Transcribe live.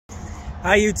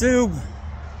Hi YouTube,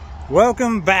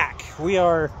 welcome back. We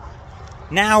are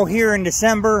now here in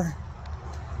December.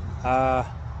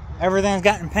 Everything's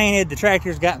gotten painted, the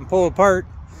tractor's gotten pulled apart.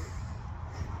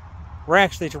 We're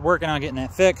actually working on getting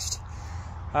that fixed.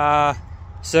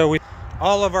 So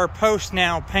all of our posts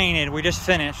now painted. We just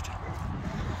finished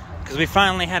because we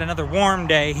finally had another warm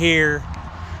day here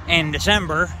in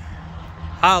December.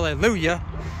 Hallelujah.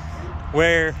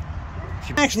 Where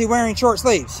I'm actually wearing short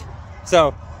sleeves.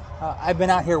 So I've been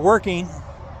out here working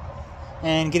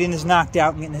and getting this knocked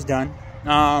out and getting this done.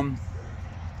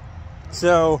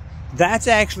 So that's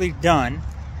actually done.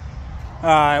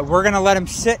 We're gonna let them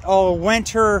sit all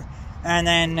winter, and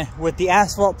then with the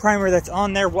asphalt primer that's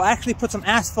on there, we'll actually put some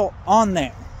asphalt on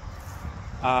there.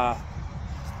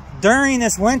 During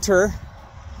this winter,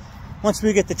 once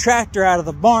we get the tractor out of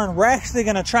the barn, we're actually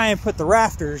gonna try and put the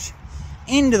rafters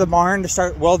into the barn to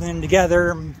start welding them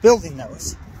together and building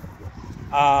those.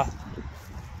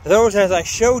 Those, as I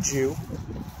showed you,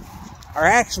 are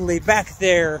actually back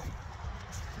there,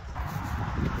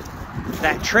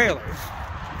 that trailer.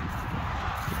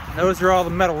 Those are all the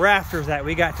metal rafters that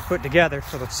we got to put together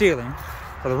for the ceiling,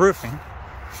 for the roofing.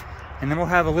 And then we'll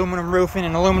have aluminum roofing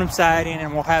and aluminum siding,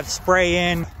 and we'll have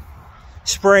spray-in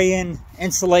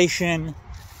insulation.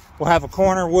 We'll have a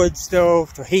corner wood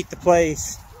stove to heat the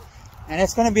place. And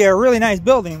it's going to be a really nice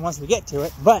building once we get to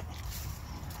it, but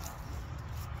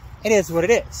it is what it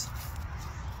is.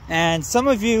 And some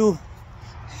of you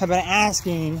have been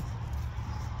asking,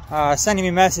 sending me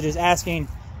messages asking,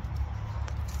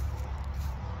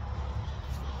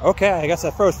 okay, I guess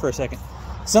I froze for a second.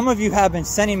 Some of you have been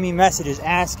sending me messages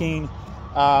asking,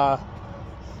 like,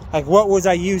 what was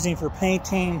I using for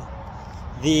painting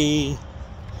the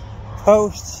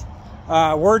posts?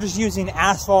 We're just using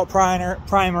asphalt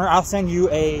primer. I'll send you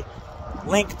a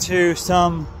link to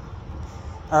some,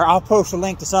 or I'll post a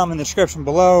link to some in the description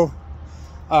below.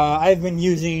 I've been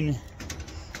using,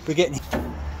 we're getting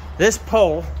this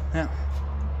pole,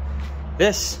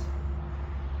 this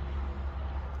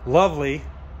lovely,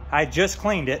 I just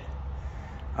cleaned it,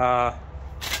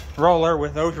 roller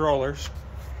with those rollers.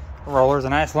 Roller's a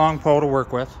nice long pole to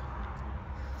work with.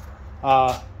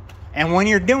 And when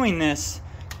you're doing this,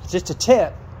 just a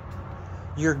tip,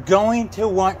 you're going to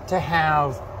want to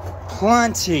have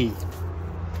plenty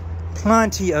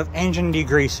of engine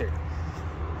degreaser.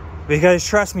 Because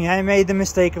trust me, I made the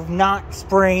mistake of not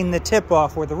spraying the tip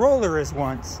off where the roller is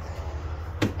once.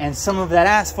 And some of that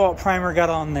asphalt primer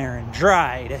got on there and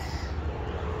dried.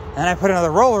 And I put another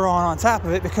roller on top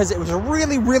of it because it was a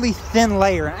really, really thin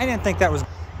layer. And I didn't think that was...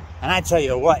 And I tell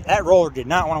you what, that roller did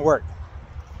not want to work.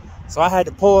 So I had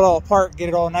to pull it all apart, get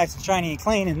it all nice and shiny and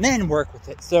clean, and then work with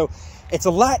it. So it's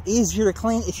a lot easier to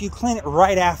clean if you clean it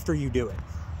right after you do it.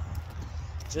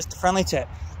 Just a friendly tip.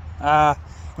 And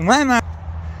when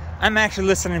I'm actually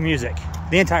listening to music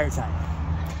the entire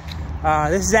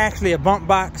time. This is actually a bump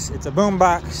box. It's a boom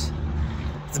box.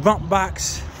 It's a bump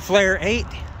box Flare 8.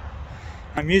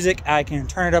 My music, I can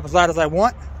turn it up as loud as I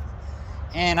want,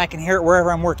 and I can hear it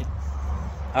wherever I'm working.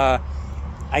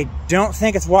 I don't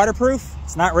think it's waterproof.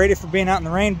 It's not rated for being out in the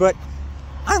rain, but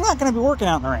I'm not going to be working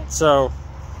out in the rain. So,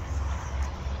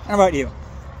 how about you?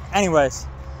 Anyways,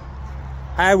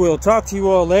 I will talk to you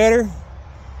all later.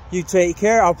 You take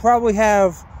care. I'll probably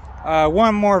have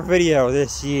one more video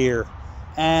this year,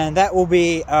 and that will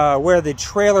be where the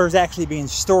trailer is actually being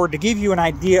stored, to give you an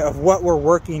idea of what we're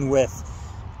working with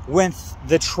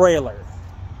the trailer.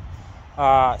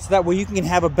 So that way you can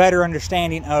have a better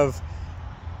understanding of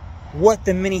what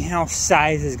the mini house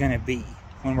size is going to be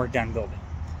when we're done building.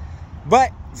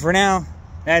 But for now,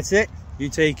 that's it. You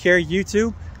take care,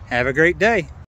 YouTube. Have a great day.